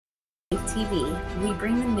FAVE TV, we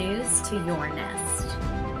bring the news to your nest.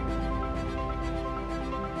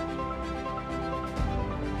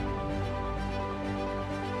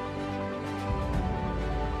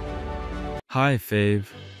 Hi, Fave.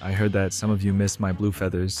 I heard that some of you missed my blue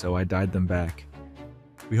feathers, so I dyed them back.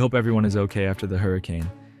 We hope everyone is okay after the hurricane.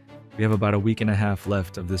 We have about a week and a half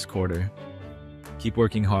left of this quarter. Keep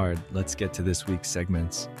working hard. Let's get to this week's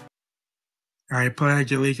segments. I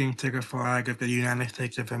pledge allegiance to the flag of the United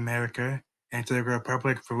States of America and to the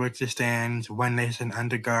republic for which it stands, one nation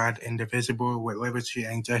under God, indivisible, with liberty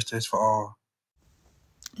and justice for all.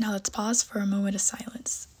 Now let's pause for a moment of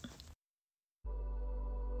silence.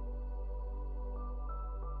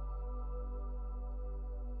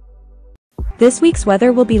 This week's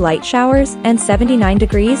weather will be light showers and 79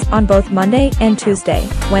 degrees on both Monday and Tuesday.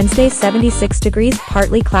 Wednesday 76 degrees,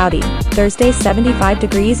 partly cloudy. Thursday 75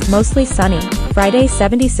 degrees, mostly sunny. Friday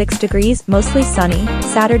 76 degrees, mostly sunny.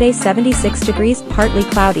 Saturday 76 degrees, partly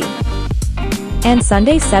cloudy. And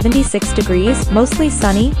Sunday 76 degrees, mostly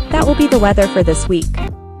sunny. That will be the weather for this week.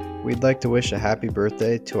 We'd like to wish a happy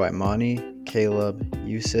birthday to Imani, Caleb,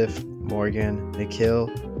 Yusuf, Morgan,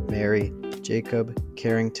 Nikhil, Mary, Jacob,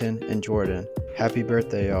 Carrington, and Jordan. Happy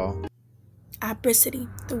birthday, y'all. Apricity,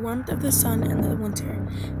 the warmth of the sun in the winter.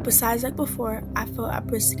 Besides, like before, I feel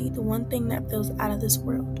apricity, the one thing that feels out of this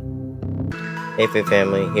world. Hey FAVE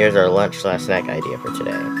family, here's our lunch/snack idea for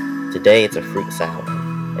today. Today it's a fruit salad,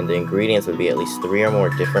 and the ingredients would be at least 3 or more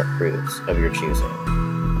different fruits of your choosing.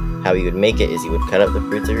 How you would make it is you would cut up the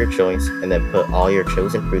fruits of your choice and then put all your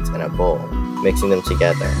chosen fruits in a bowl, mixing them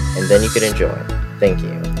together, and then you could enjoy. Thank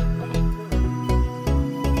you.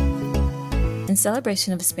 In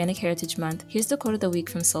celebration of Hispanic Heritage Month, here's the quote of the week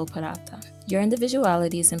from Sol Parata. Your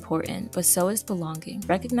individuality is important, but so is belonging.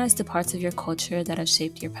 Recognize the parts of your culture that have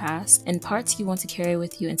shaped your past and parts you want to carry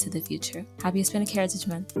with you into the future. Happy Hispanic Heritage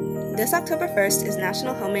Month. This October 1st is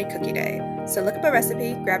National Homemade Cookie Day, so look up a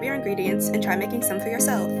recipe, grab your ingredients, and try making some for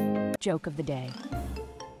yourself. Joke of the day.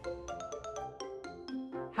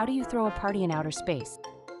 How do you throw a party in outer space?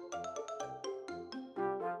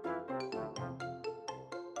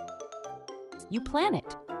 You plan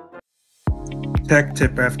it. Tech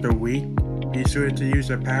tip of the week. Be sure to use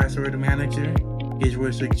a password manager. It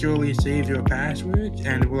will securely save your passwords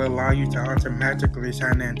and will allow you to automatically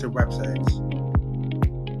sign into websites.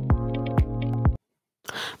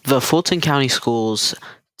 The Fulton County Schools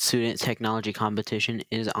Student Technology Competition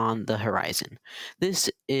is on the horizon. This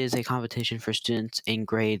is a competition for students in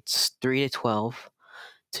grades 3 to 12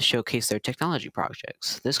 to showcase their technology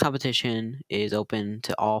projects. This competition is open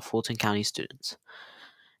to all Fulton County students,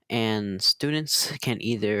 and students can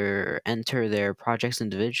either enter their projects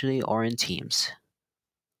individually or in teams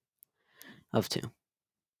of 2.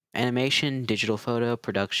 Animation, digital photo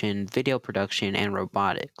production, video production, and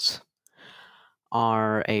robotics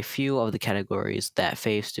are a few of the categories that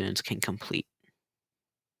FAVE students can complete.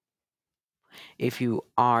 If you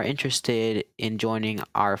are interested in joining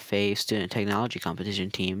our FAVE Student Technology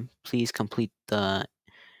Competition team, please complete the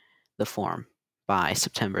form by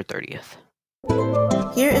September 30th.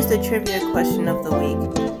 Here is the trivia question of the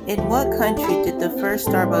week. In what country did the first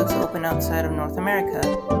Starbucks open outside of North America?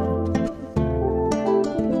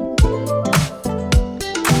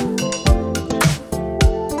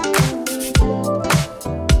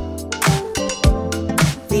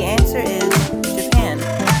 The answer is Japan.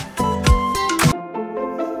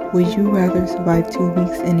 Would you rather survive 2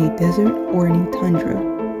 weeks in a desert or in a tundra?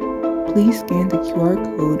 Please scan the QR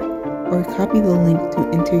code or copy the link to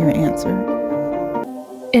enter your answer.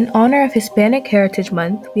 In honor of Hispanic Heritage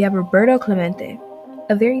Month, we have Roberto Clemente,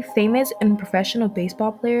 a very famous and professional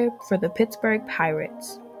baseball player for the Pittsburgh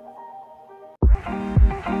Pirates.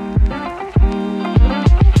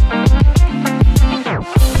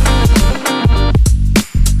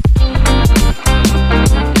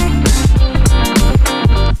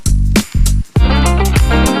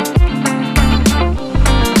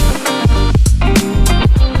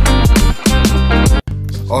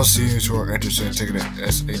 All seniors who are interested in taking an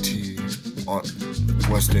SAT on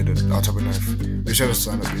Wednesday, October 9th, be sure to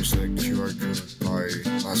sign up using the QR code by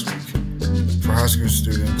last week. For high school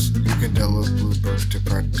students, you can download Bluebook to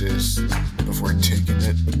practice before taking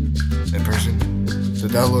it in person. The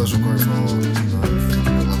download is required for all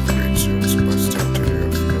 11th grade students by September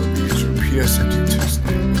 30th. It will be used for PSAT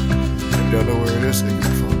testing. If you don't know where it is, it can be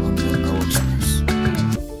found on the Our Express.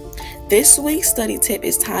 This week's study tip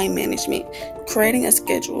is time management, creating a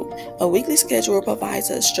schedule. A weekly schedule provides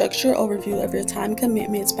a structured overview of your time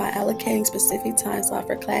commitments by allocating specific time slots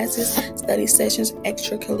for classes, study sessions,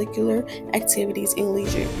 extracurricular activities, and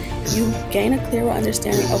leisure. You gain a clearer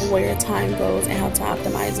understanding of where your time goes and how to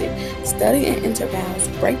optimize it. Study in intervals.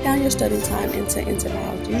 Break down your study time into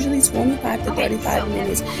intervals, usually 25 to 35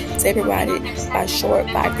 minutes, separated by short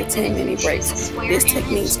 5 to 10 minute breaks. This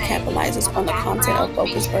technique capitalizes on the content of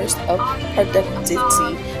focus bursts of productivity,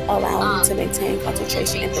 allowing you to maintain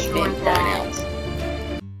concentration and prevent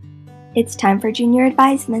burnout. It's time for junior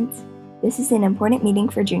advisements. This is an important meeting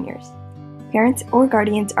for juniors. Parents or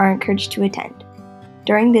guardians are encouraged to attend.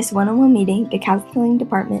 During this one-on-one meeting, the counseling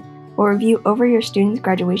department will review over your student's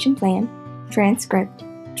graduation plan, transcript,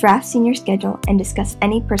 draft senior schedule, and discuss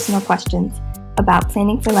any personal questions about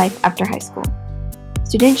planning for life after high school.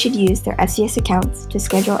 Students should use their FCS accounts to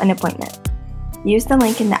schedule an appointment. Use the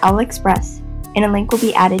link in the Owl Express, and a link will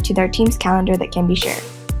be added to their team's calendar that can be shared.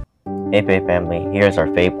 Hey FAVE family, here's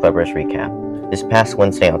our FAVE Club Rush recap. This past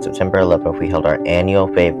Wednesday on September 11th, we held our annual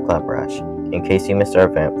FAVE Club Rush. In case you missed our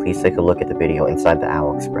event, please take a look at the video inside the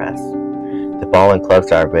Owl Express. The following clubs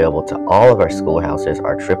that are available to all of our schoolhouses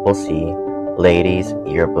are Triple C, Ladies,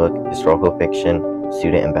 Yearbook, Historical Fiction,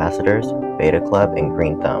 Student Ambassadors, Beta Club, and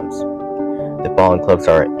Green Thumbs. The following clubs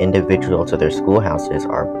are individual to their schoolhouses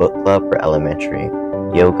are Book Club for elementary,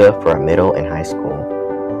 Yoga for our middle and high school.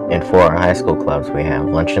 And for our high school clubs, we have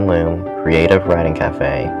Lunch and Loom, Creative Writing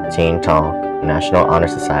Cafe, Teen Talk, National Honor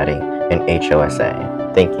Society, and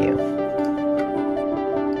HOSA. Thank you.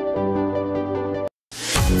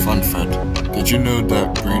 Fun fact, did you know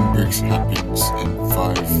that brain breaks happens in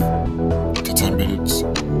 5 to 10 minutes?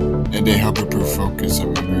 And they help improve focus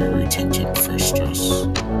and memory retention for stress.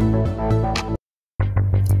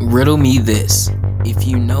 Riddle me this. If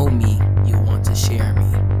you know me, you'll want to share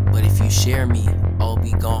me. But if you share me, I'll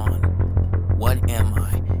be gone. What am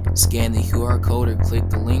I? Scan the QR code or click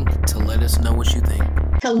the link to let us know what you think.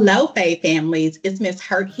 Hello, FAVE families. It's Ms.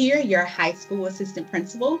 Hurt here, your high school assistant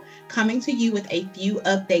principal, coming to you with a few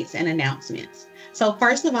updates and announcements. So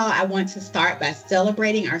first of all, I want to start by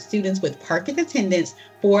celebrating our students with perfect attendance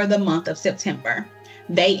for the month of September.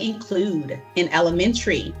 They include in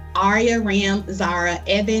elementary, Aria, Ram, Zara,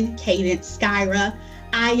 Evan, Cadence, Skyra,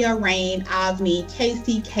 Aya, Rain, Osmi,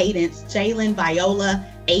 Casey, Cadence, Jalen, Viola,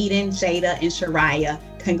 Aiden, Jada, and Shariah.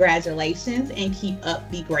 Congratulations and keep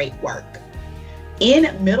up the great work.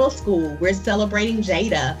 In middle school, we're celebrating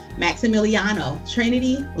Jada, Maximiliano,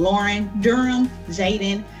 Trinity, Lauren, Durham,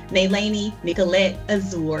 Jaden, Naylani, Nicolette,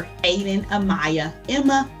 Azur, Aiden, Amaya,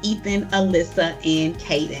 Emma, Ethan, Alyssa, and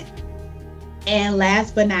Caden. And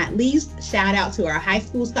last but not least, shout out to our high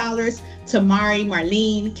school scholars, Tamari,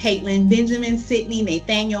 Marlene, Caitlin, Benjamin, Sydney,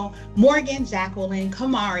 Nathaniel, Morgan, Jacqueline,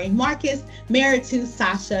 Kamari, Marcus, Meritu,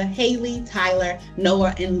 Sasha, Haley, Tyler,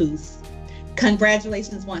 Noah, and Luce.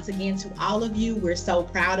 Congratulations once again to all of you. We're so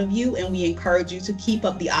proud of you and we encourage you to keep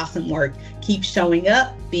up the awesome work. Keep showing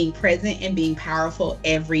up, being present, and being powerful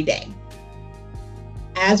every day.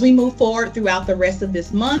 As we move forward throughout the rest of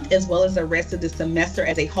this month, as well as the rest of the semester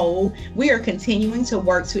as a whole, we are continuing to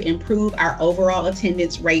work to improve our overall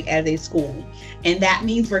attendance rate as a school. And that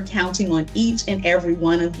means we're counting on each and every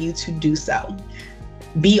one of you to do so.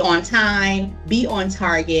 Be on time, be on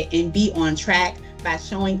target, and be on track by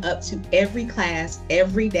showing up to every class,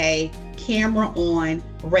 every day, camera on,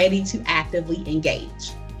 ready to actively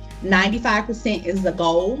engage. 95% is the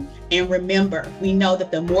goal. And remember, we know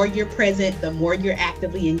that the more you're present, the more you're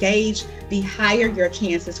actively engaged, the higher your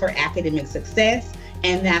chances for academic success.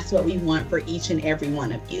 And that's what we want for each and every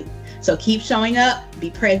one of you. So keep showing up,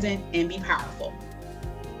 be present, and be powerful.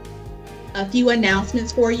 A few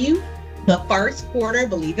announcements for you. The first quarter,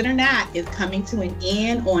 believe it or not, is coming to an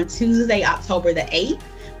end on Tuesday, October the 8th.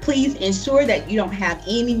 Please ensure that you don't have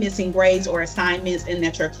any missing grades or assignments and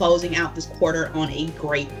that you're closing out this quarter on a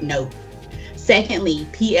great note. Secondly,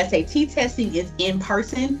 PSAT testing is in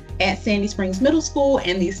person at Sandy Springs Middle School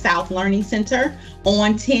and the South Learning Center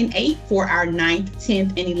on 10/8 for our 9th, 10th,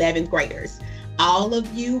 and 11th graders. All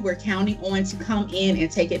of you, we're counting on to come in and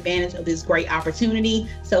take advantage of this great opportunity.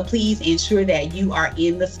 So please ensure that you are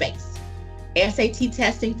in the space. SAT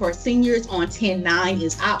testing for seniors on 10/9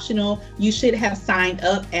 is optional. You should have signed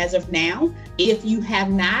up as of now. If you have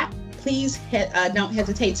not, please don't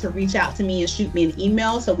hesitate to reach out to me and shoot me an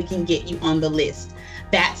email so we can get you on the list.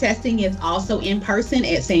 That testing is also in person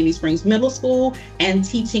at Sandy Springs Middle School and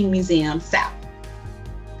Teaching Museum South.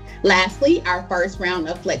 Lastly, our first round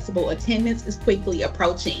of flexible attendance is quickly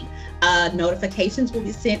approaching. Notifications will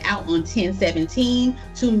be sent out on 10/17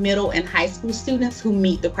 to middle and high school students who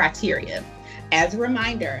meet the criteria. As a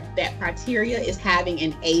reminder, that criteria is having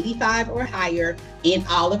an 85 or higher in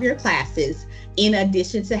all of your classes, in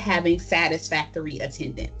addition to having satisfactory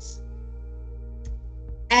attendance.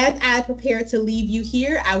 As I prepare to leave you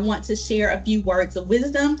here, I want to share a few words of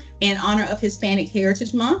wisdom in honor of Hispanic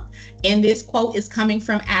Heritage Month. And this quote is coming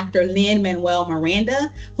from actor Lin-Manuel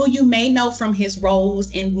Miranda, who you may know from his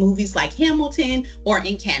roles in movies like Hamilton or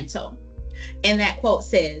Encanto. And that quote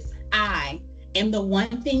says, "I am the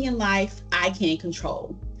one thing in life I can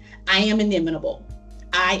control. I am inimitable.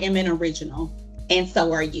 I am an original. And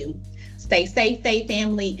so are you." Stay safe, FAVE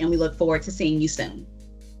family, and we look forward to seeing you soon.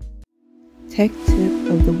 Tech tip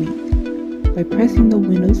of the week. By pressing the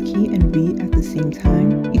Windows key and V at the same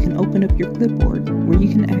time, you can open up your clipboard where you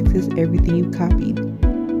can access everything you copied,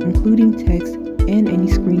 including text and any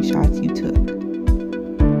screenshots you took.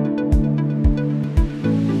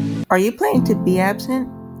 Are you planning to be absent,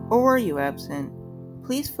 or were you absent?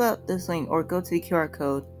 Please fill out this link or go to the QR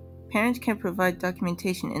code. Parents can provide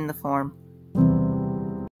documentation in the form.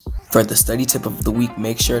 For the study tip of the week,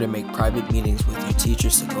 make sure to make private meetings with your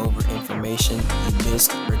teachers to go over information you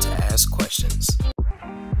missed or to ask questions.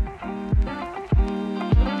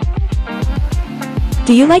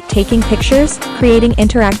 Do you like taking pictures, creating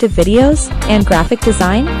interactive videos, and graphic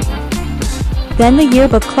design? Then the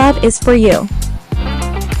Yearbook Club is for you.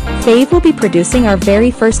 FAVE will be producing our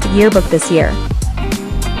very first yearbook this year.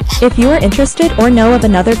 If you are interested or know of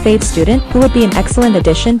another FAVE student who would be an excellent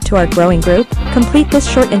addition to our growing group, complete this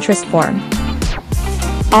short interest form.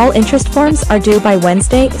 All interest forms are due by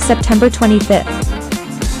Wednesday, September 25th.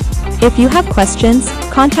 If you have questions,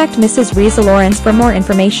 contact Mrs. Riza Lawrence for more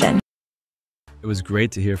information. It was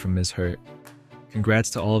great to hear from Ms. Hurt.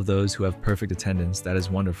 Congrats to all of those who have perfect attendance. That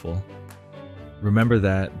is wonderful. Remember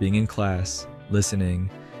that being in class,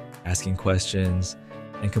 listening, asking questions,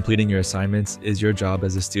 and completing your assignments is your job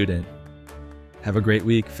as a student. Have a great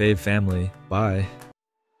week, FAVE family. Bye.